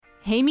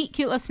Hey, Meet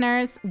Cute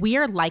listeners, we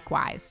are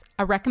Likewise,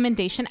 a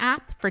recommendation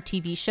app for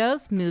TV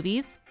shows,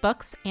 movies,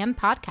 books, and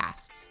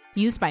podcasts,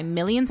 used by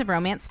millions of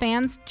romance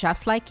fans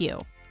just like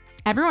you.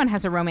 Everyone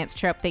has a romance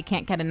trope they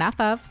can't get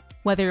enough of.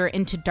 Whether you're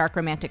into dark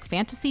romantic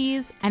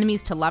fantasies,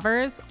 enemies to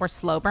lovers, or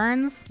slow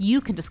burns, you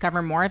can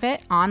discover more of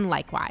it on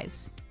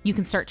Likewise. You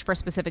can search for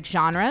specific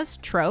genres,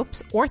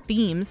 tropes, or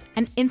themes,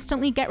 and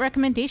instantly get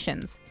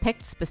recommendations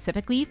picked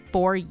specifically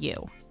for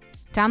you.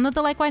 Download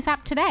the Likewise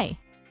app today.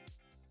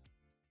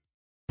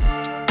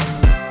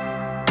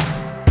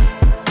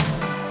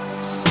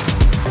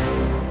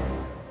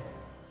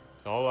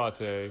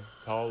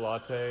 Tall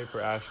latte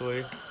for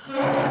Ashley.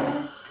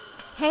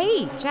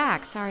 Hey,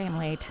 Jack. Sorry I'm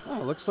late.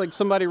 Oh, looks like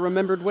somebody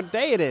remembered what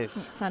day it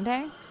is.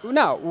 Sunday?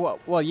 No,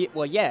 well,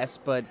 yes,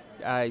 but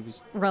I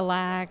was...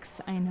 Relax.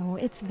 I know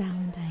it's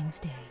Valentine's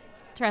Day.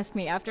 Trust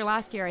me, after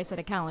last year I set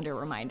a calendar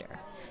reminder.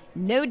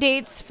 No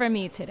dates for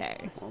me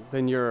today. Well,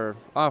 then you're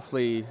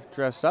awfully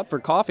dressed up for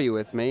coffee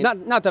with me.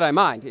 Not that I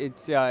mind.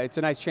 It's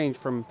a nice change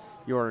from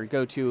your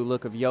go-to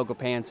look of yoga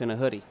pants and a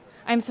hoodie.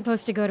 I'm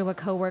supposed to go to a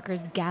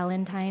coworker's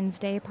Galentine's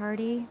Day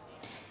party.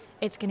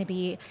 It's going to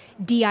be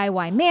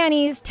DIY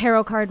manis,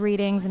 tarot card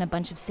readings, and a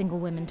bunch of single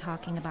women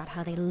talking about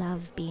how they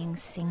love being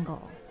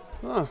single.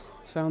 Oh,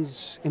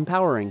 sounds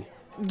empowering.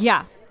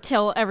 Yeah,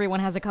 till everyone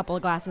has a couple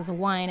of glasses of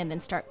wine and then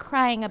start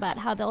crying about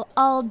how they'll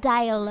all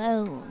die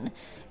alone.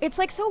 It's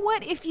like, so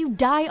what if you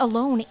die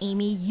alone,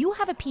 Amy? You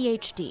have a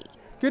PhD.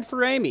 Good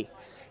for Amy.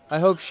 I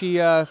hope she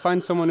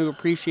finds someone who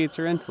appreciates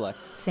her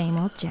intellect. Same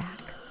old Jack.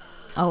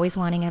 Always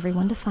wanting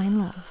everyone to find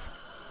love.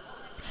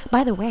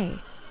 By the way,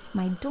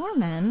 my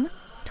doorman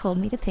told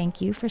me to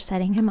thank you for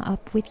setting him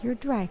up with your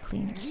dry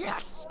cleaner.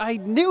 Yes! I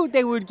knew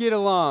they would get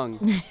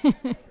along.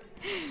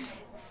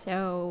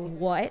 So,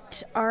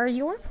 what are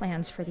your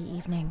plans for the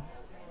evening?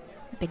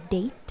 Big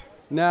date?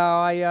 No,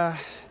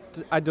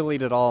 I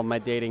deleted all my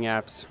dating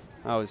apps.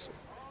 I was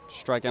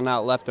striking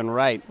out left and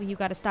right. Well, you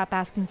gotta stop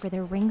asking for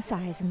their ring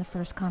size in the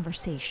first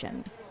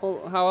conversation.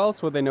 Well, how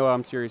else would they know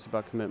I'm serious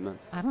about commitment?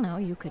 I don't know,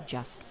 you could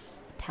just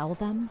tell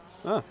them.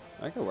 Oh,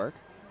 that could work.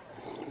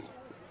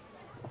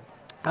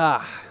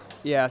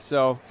 Yeah,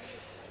 so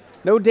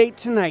no date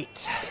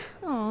tonight.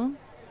 Oh.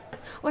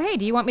 Well, hey,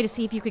 do you want me to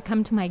see if you could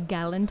come to my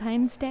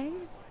Galentine's Day?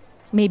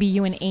 Maybe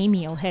you and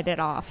Amy will hit it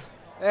off.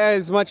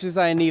 As much as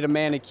I need a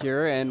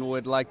manicure and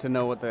would like to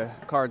know what the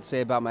cards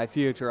say about my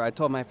future, I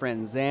told my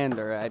friend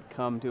Xander I'd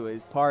come to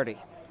his party.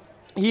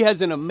 He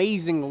has an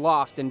amazing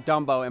loft in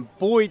Dumbo, and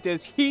boy,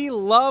 does he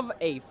love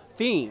a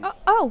theme.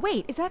 Oh,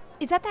 wait, is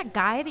that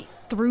guy that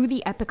threw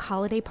the epic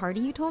holiday party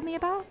you told me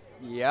about?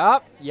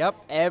 Yep.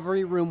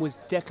 Every room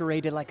was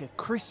decorated like a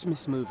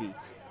Christmas movie.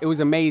 It was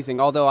amazing,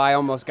 although I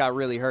almost got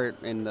really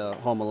hurt in the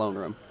Home Alone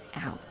room.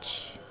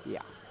 Ouch.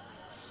 Yeah.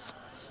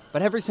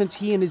 But ever since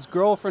he and his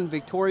girlfriend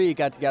Victoria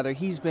got together,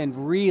 he's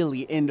been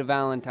really into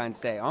Valentine's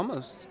Day,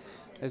 almost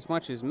as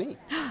much as me.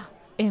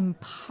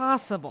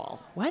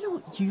 Impossible. Why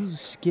don't you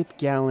skip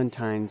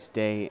Galentine's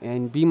Day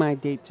and be my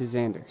date to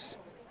Xander's?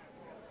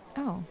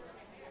 Oh.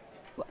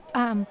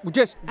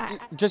 Just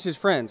his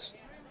friends.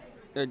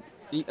 Like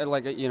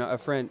a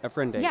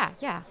friend date.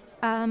 Yeah.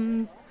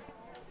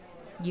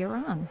 You're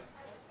on.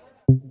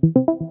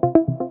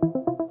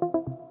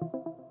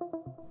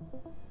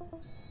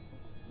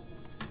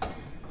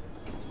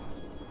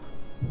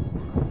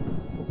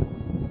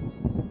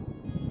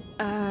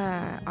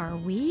 Are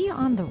we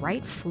on the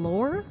right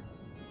floor?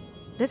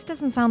 This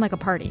doesn't sound like a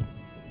party.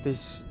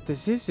 This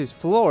is his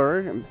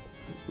floor.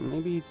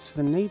 Maybe it's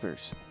the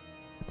neighbors.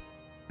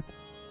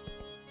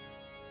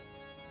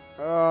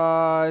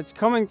 It's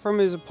coming from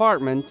his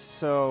apartment,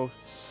 so...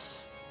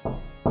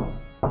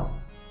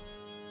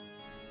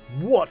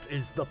 What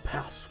is the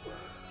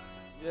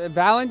password?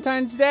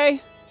 Valentine's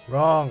Day?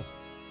 Wrong.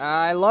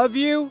 I love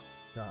you?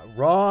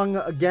 Wrong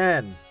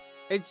again.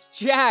 It's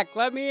Jack,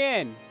 let me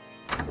in.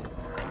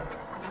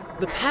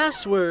 The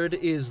password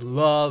is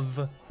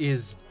love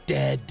is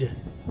dead.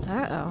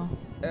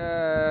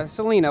 Uh-oh.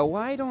 Selena,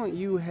 why don't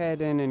you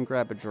head in and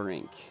grab a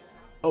drink?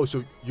 Oh,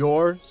 so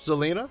you're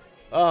Selena?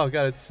 Oh,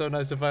 God, it's so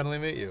nice to finally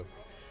meet you.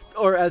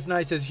 Or as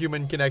nice as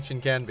human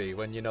connection can be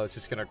when you know it's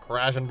just gonna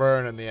crash and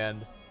burn in the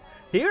end.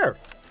 Here!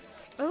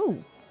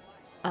 Ooh,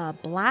 a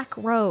black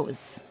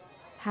rose.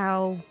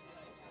 How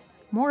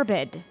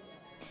morbid.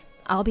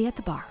 I'll be at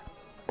the bar.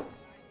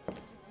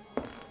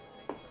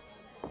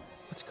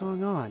 What's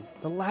going on?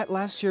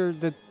 Last year,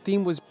 the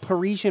theme was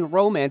Parisian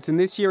romance, and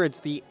this year it's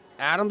the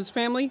Addams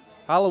Family?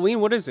 Halloween?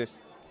 What is this?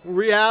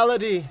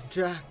 Reality,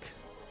 Jack.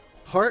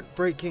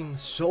 Heartbreaking,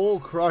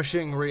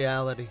 soul-crushing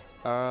reality.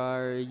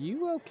 Are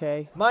you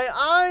okay? My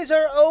eyes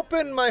are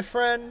open, my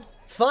friend.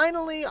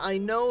 Finally, I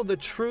know the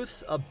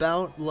truth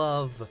about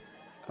love.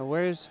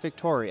 Where's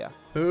Victoria?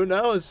 Who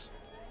knows?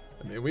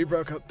 I mean, we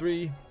broke up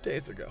 3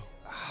 days ago.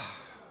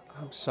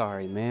 I'm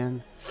sorry,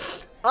 man.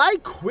 I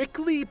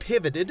quickly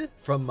pivoted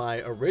from my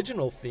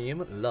original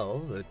theme,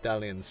 love,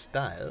 Italian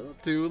style,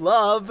 to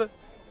love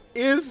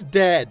is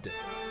dead.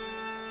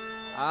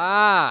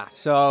 Ah,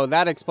 so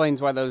that explains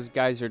why those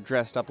guys are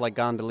dressed up like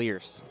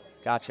gondoliers.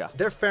 Gotcha.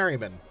 They're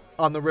ferrymen.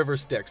 on the river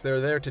Styx.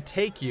 They're there to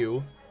take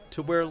you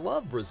to where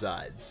love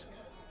resides,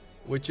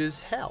 which is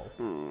hell.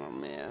 Oh,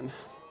 man.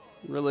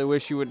 Really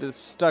wish you would have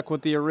stuck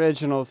with the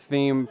original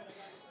theme.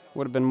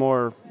 Would have been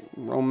more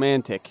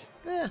romantic.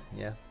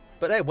 Yeah.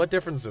 But hey, what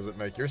difference does it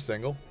make? You're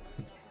single.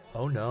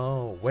 Oh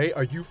no. Wait,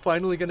 are you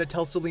finally gonna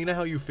tell Selena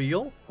how you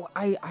feel? Well,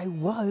 I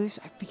was.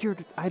 I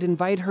figured I'd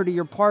invite her to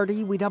your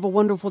party. We'd have a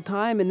wonderful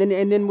time, and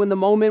then when the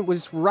moment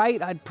was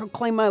right, I'd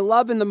proclaim my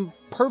love in the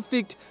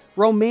perfect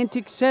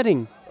romantic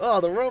setting.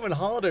 Oh, the Roman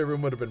holiday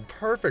room would have been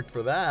perfect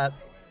for that.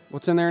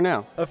 What's in there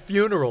now? A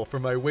funeral for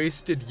my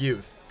wasted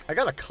youth. I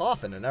got a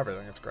coffin and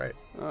everything. It's great.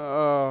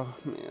 Oh,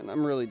 man,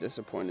 I'm really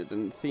disappointed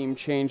in the theme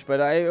change,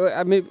 but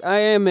I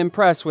am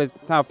impressed with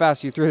how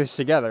fast you threw this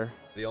together.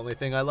 The only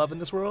thing I love in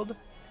this world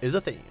is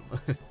a theme.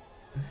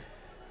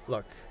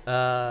 Look,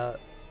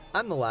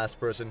 I'm the last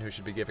person who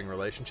should be giving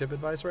relationship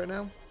advice right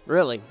now.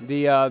 Really?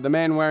 The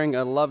man wearing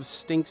a Love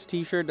Stinks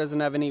t-shirt doesn't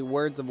have any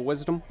words of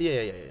wisdom?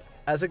 Yeah.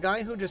 As a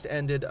guy who just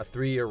ended a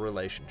 3-year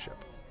relationship,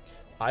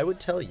 I would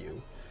tell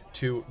you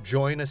to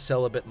join a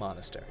celibate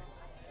monastery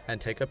and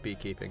take up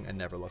beekeeping and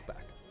never look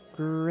back.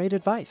 Great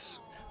advice.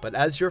 But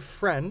as your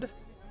friend,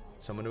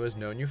 someone who has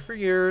known you for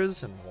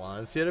years and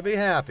wants you to be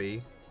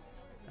happy,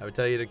 I would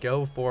tell you to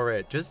go for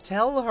it. Just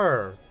tell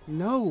her.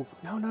 No.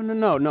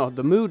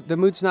 The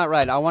mood's not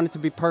right. I want it to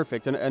be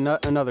perfect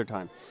another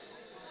time.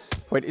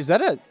 Wait, is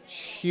that a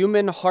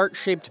human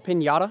heart-shaped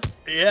piñata?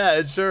 Yeah,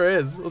 it sure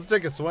is. Let's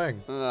take a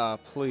swing.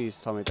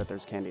 Please tell me that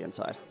there's candy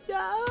inside.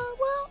 Yeah,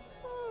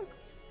 well,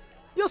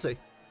 you'll see.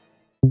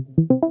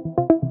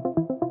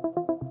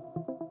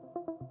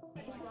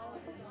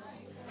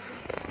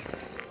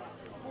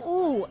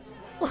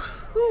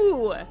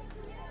 Ooh,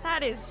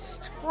 that is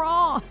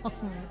strong.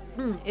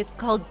 It's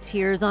called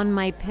Tears on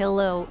My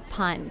Pillow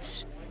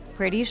Punch.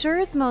 Pretty sure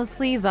it's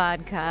mostly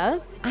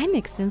vodka. I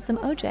mixed in some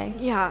OJ.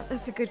 Yeah,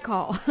 that's a good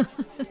call.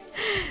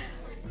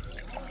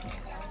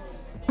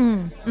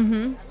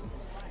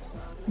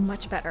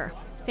 Much better.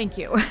 Thank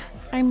you.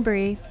 I'm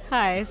Bree.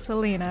 Hi,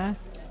 Selena.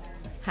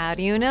 How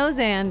do you know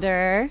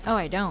Xander? Oh,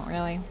 I don't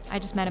really. I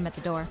just met him at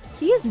the door.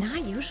 He is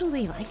not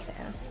usually like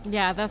this.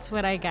 Yeah, that's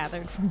what I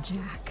gathered from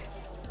Jack.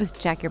 Was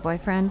Jack your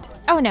boyfriend?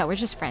 Oh, no, we're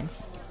just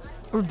friends.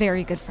 We're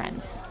very good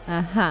friends.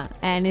 Uh-huh.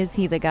 And is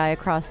he the guy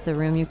across the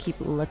room you keep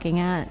looking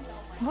at?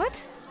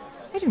 What?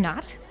 I do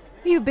not.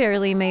 You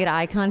barely made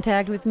eye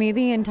contact with me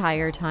the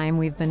entire time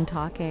we've been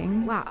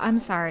talking. Wow, I'm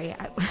sorry.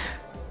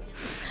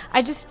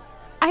 I just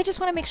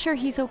want to make sure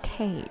he's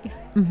okay.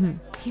 Mm-hmm.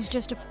 He's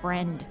just a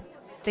friend.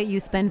 That you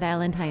spend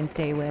Valentine's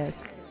Day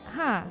with.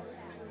 Huh.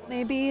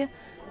 Maybe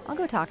I'll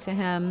go talk to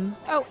him.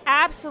 Oh,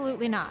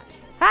 absolutely not.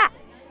 Ha!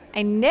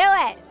 I knew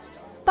it!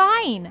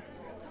 Fine.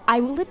 I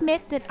will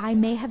admit that I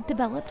may have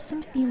developed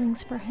some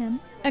feelings for him.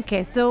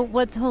 Okay, so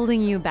what's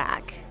holding you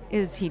back?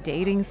 Is he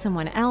dating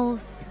someone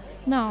else?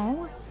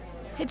 No.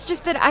 It's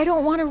just that I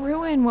don't want to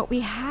ruin what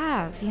we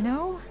have, you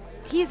know?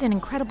 He's an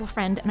incredible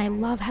friend, and I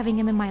love having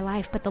him in my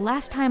life, but the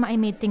last time I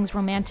made things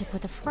romantic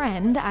with a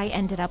friend, I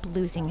ended up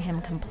losing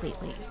him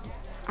completely.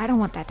 I don't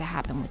want that to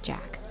happen with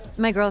Jack.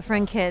 My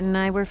girlfriend Kit and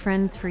I were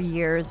friends for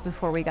years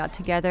before we got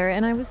together,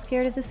 and I was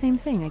scared of the same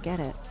thing. I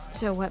get it.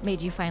 So what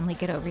made you finally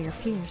get over your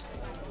fears?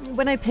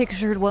 When I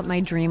pictured what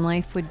my dream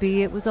life would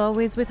be, it was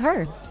always with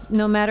her.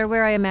 No matter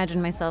where I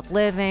imagined myself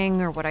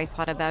living or what I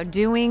thought about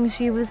doing,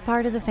 she was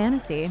part of the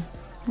fantasy.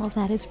 Well,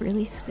 that is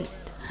really sweet.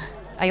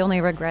 I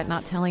only regret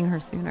not telling her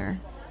sooner.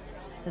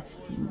 That's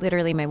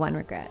literally my one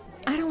regret.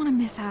 I don't want to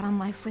miss out on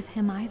life with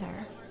him either.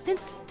 Then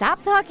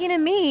stop talking to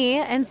me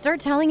and start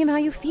telling him how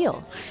you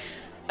feel.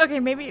 Okay,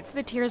 maybe it's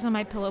the tears on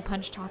my pillow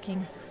punch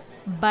talking,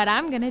 but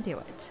I'm gonna do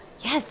it.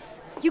 Yes,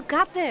 you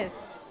got this.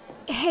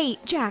 Hey,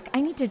 Jack,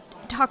 I need to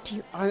talk to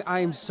you.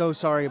 I'm so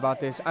sorry about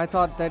this. I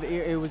thought that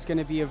it was going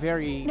to be a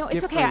very No,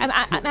 it's okay.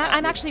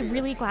 I'm actually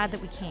really glad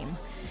that we came.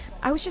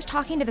 I was just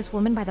talking to this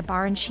woman by the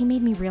bar, and she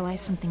made me realize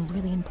something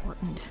really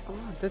important. Oh,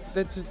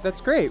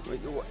 that's great.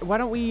 Why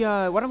don't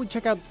we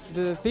check out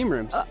the theme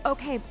rooms?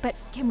 Okay, but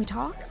can we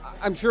talk?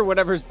 I'm sure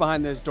whatever's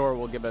behind this door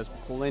will give us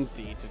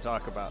plenty to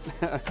talk about.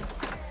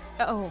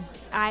 Oh,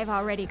 I've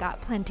already got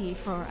plenty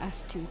for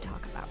us to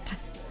talk about.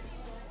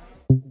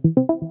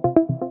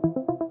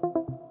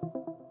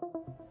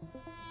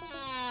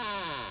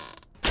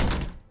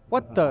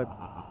 What the?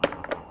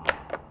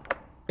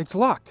 It's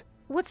locked.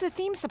 What's the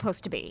theme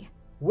supposed to be?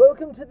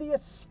 Welcome to the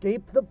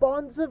Escape the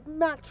Bonds of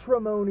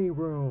Matrimony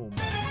room.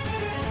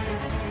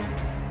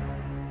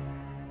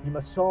 You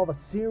must solve a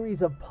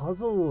series of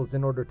puzzles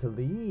in order to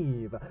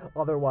leave.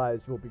 Otherwise,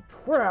 you'll be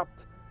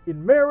trapped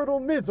in marital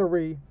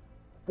misery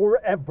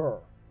forever.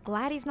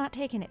 Glad he's not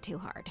taking it too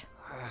hard.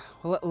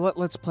 Well,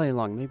 let's play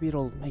along. Maybe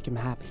it'll make him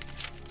happy.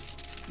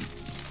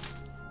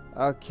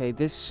 Okay,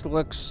 this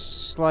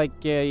looks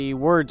like a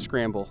word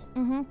scramble.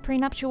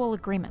 Prenuptial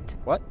agreement.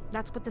 What?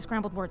 That's what the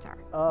scrambled words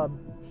are.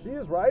 She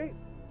is right.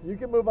 You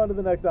can move on to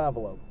the next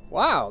envelope.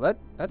 Wow,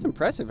 that's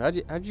impressive.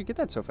 How'd you get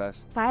that so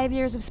fast? 5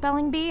 years of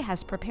spelling bee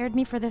has prepared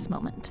me for this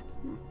moment.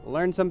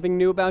 Learn something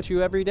new about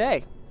you every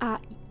day.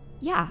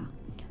 Yeah.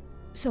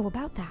 So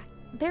about that,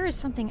 there is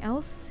something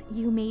else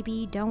you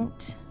maybe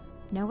don't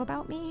know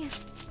about me.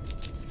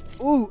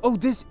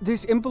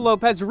 This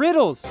envelope has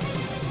riddles.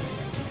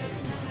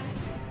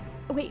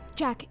 Wait,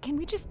 Jack, can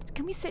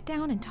we sit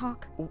down and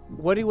talk?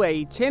 What do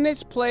a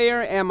tennis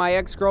player and my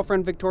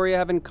ex-girlfriend Victoria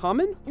have in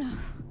common?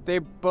 They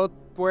both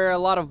wear a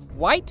lot of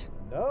white?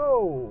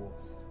 No.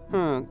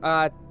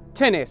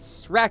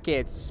 Tennis,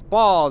 rackets,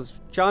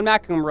 balls, John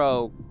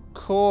McEnroe,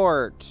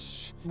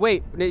 court.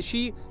 Wait, is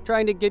she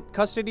trying to get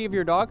custody of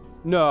your dog?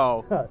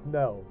 No.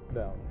 No.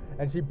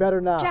 And she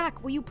better not.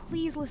 Jack, will you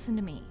please listen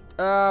to me?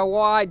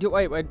 Why?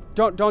 Wait,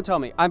 don't tell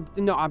me.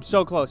 I'm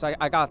so close.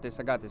 I got this.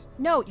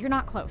 No, you're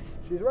not close.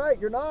 She's right,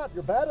 you're not.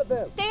 You're bad at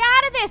this. Stay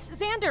out of this,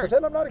 Xanders!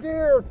 Pretend I'm not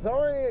here.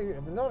 Sorry,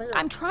 I'm not here.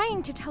 I'm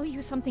trying to tell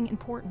you something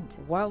important.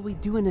 While we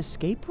do an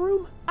escape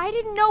room? I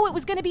didn't know it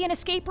was going to be an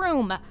escape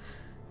room.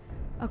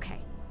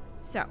 Okay,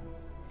 so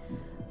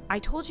I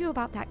told you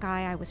about that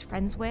guy I was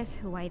friends with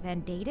who I then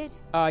dated?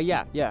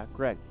 Yeah,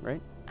 Greg,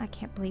 right? I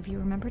can't believe you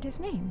remembered his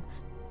name.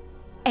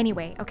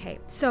 Anyway, okay,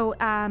 so,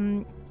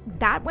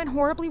 that went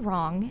horribly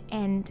wrong,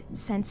 and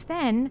since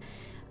then,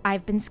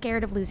 I've been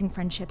scared of losing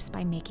friendships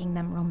by making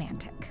them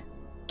romantic.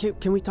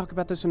 Can we talk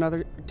about this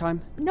another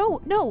time?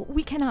 No,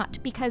 we cannot,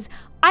 because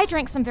I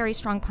drank some very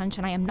strong punch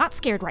and I am not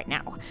scared right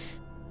now.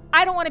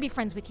 I don't want to be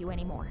friends with you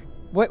anymore.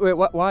 Wait,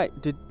 what? Why?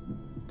 Did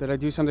I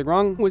do something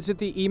wrong? Was it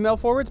the email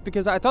forwards?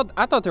 Because I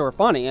thought they were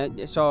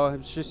funny, so I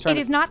was just trying It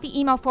is not the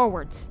email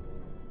forwards,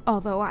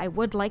 although I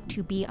would like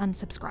to be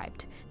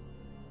unsubscribed.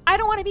 I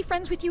don't want to be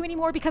friends with you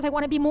anymore because I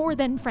want to be more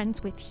than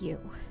friends with you.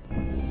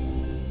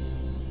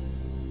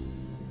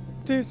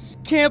 This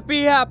can't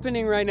be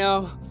happening right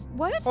now.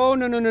 What? Oh,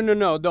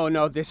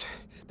 no. This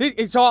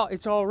it's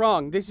all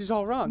wrong. This is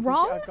all wrong.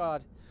 Wrong? Oh,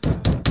 God.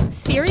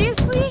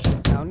 Seriously?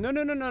 No.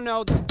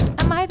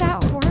 Am I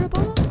that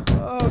horrible?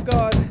 Oh,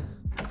 God.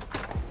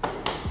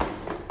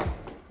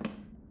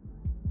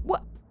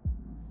 What?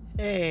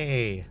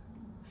 Hey,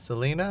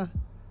 Selena?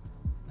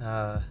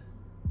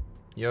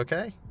 You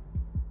okay?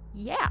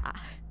 Yeah.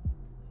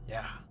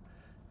 Yeah.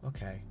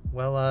 Okay.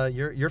 Well,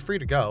 you're free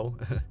to go.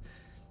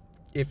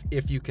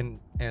 if you can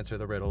answer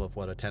the riddle of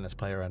what a tennis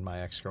player and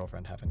my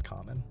ex-girlfriend have in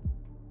common.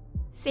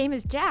 Same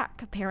as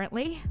Jack,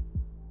 apparently.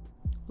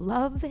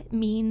 Love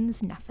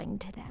means nothing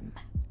to them.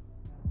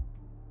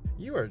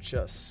 You are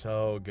just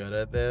so good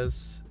at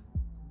this.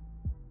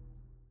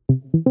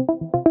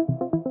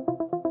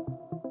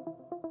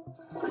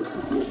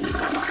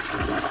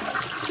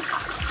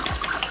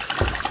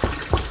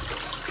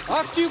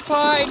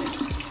 Occupied!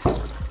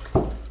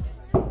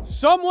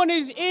 Someone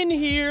is in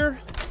here!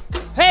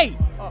 Hey!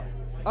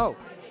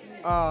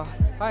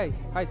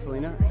 Hi,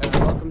 Selena.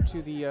 Welcome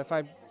to the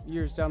 5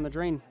 years down the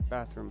drain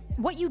bathroom.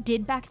 What you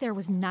did back there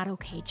was not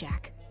okay,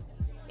 Jack.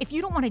 If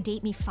you don't want to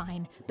date me,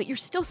 fine, but you're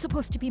still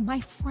supposed to be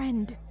my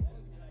friend.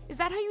 Is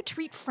that how you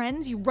treat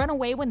friends? You run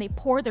away when they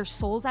pour their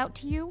souls out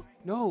to you?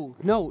 No,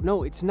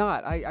 it's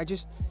not. I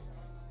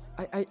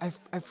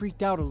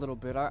freaked out a little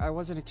bit. I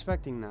wasn't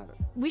expecting that.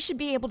 We should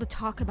be able to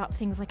talk about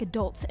things like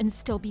adults and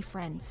still be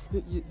friends.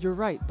 You're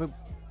right, but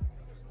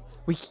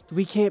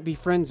we can't be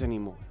friends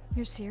anymore.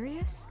 You're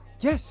serious?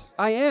 Yes,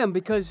 I am,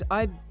 because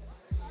I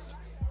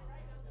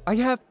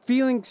have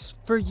feelings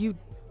for you,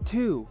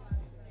 too.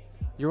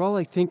 You're all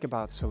I think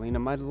about, Selena.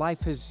 My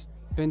life has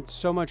been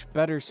so much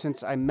better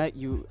since I met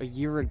you a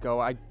year ago.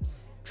 I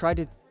tried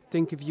to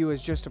think of you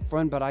as just a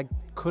friend, but I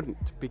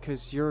couldn't,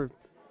 because you're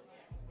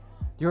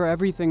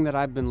everything that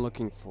I've been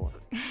looking for.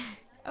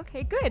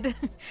 Okay, good.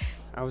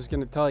 I was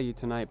going to tell you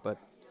tonight, but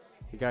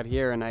we got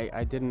here and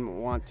I didn't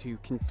want to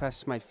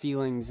confess my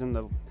feelings in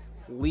the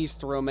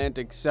least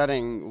romantic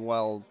setting,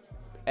 well,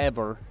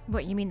 ever.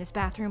 What, you mean this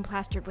bathroom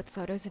plastered with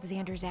photos of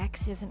Xander's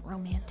ex isn't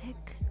romantic?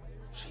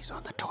 She's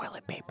on the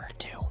toilet paper,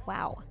 too.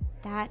 Wow,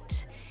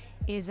 that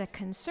is a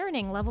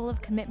concerning level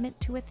of commitment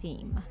to a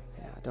theme.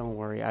 Yeah, don't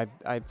worry.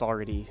 I've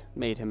already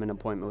made him an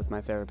appointment with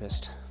my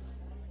therapist.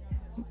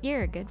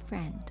 You're a good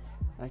friend.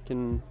 I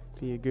can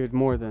be a good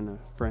more than a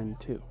friend,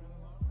 too.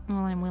 Well,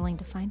 I'm willing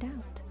to find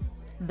out.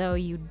 Though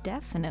you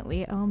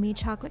definitely owe me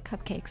chocolate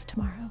cupcakes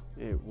tomorrow.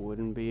 It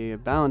wouldn't be a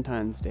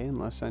Valentine's Day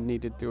unless I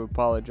needed to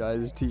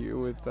apologize to you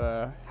with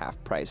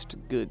half-priced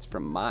goods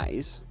from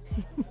Mize.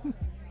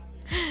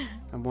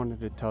 I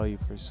wanted to tell you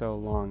for so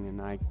long, and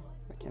I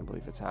can't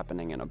believe it's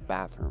happening in a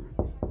bathroom.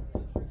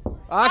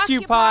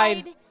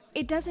 Occupied!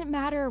 It doesn't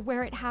matter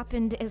where it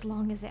happened as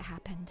long as it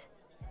happened.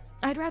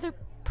 I'd rather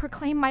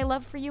proclaim my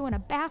love for you in a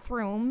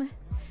bathroom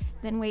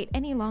than wait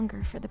any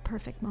longer for the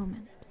perfect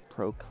moment.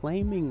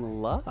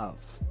 Proclaiming love?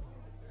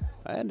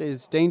 That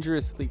is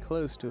dangerously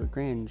close to a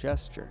grand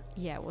gesture.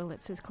 Yeah, well,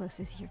 it's as close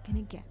as you're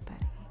gonna get,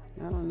 buddy.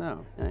 I don't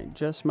know. I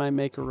just might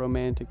make a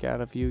romantic out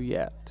of you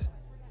yet.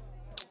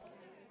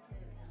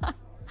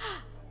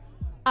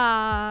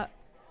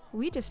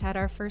 We just had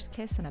our first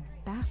kiss in a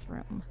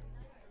bathroom.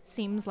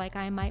 Seems like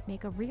I might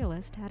make a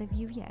realist out of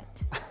you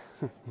yet.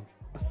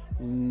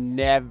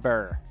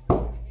 Never.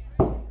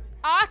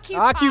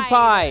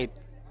 Occupied!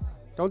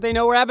 Don't they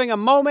know we're having a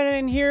moment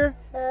in here?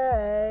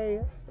 Hey,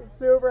 I'm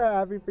super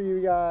happy for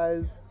you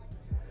guys.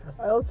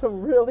 I also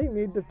really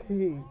need to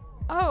pee.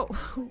 Oh,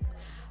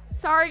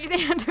 sorry,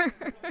 Xander.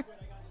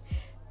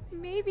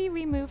 Maybe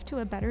we move to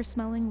a better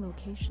smelling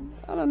location?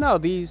 I don't know,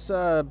 these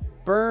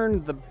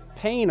burn the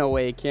pain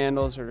away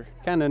candles are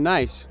kind of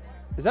nice.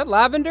 Is that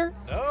lavender?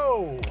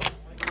 No!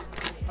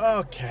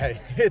 Okay,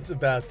 it's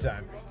about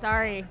time.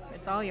 Sorry,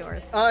 it's all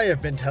yours. I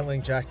have been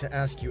telling Jack to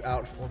ask you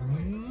out for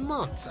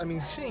months. I mean,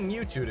 seeing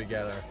you two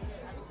together,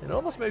 it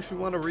almost makes me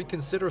want to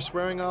reconsider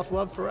swearing off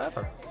love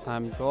forever.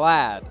 I'm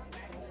glad.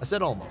 I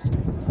said almost.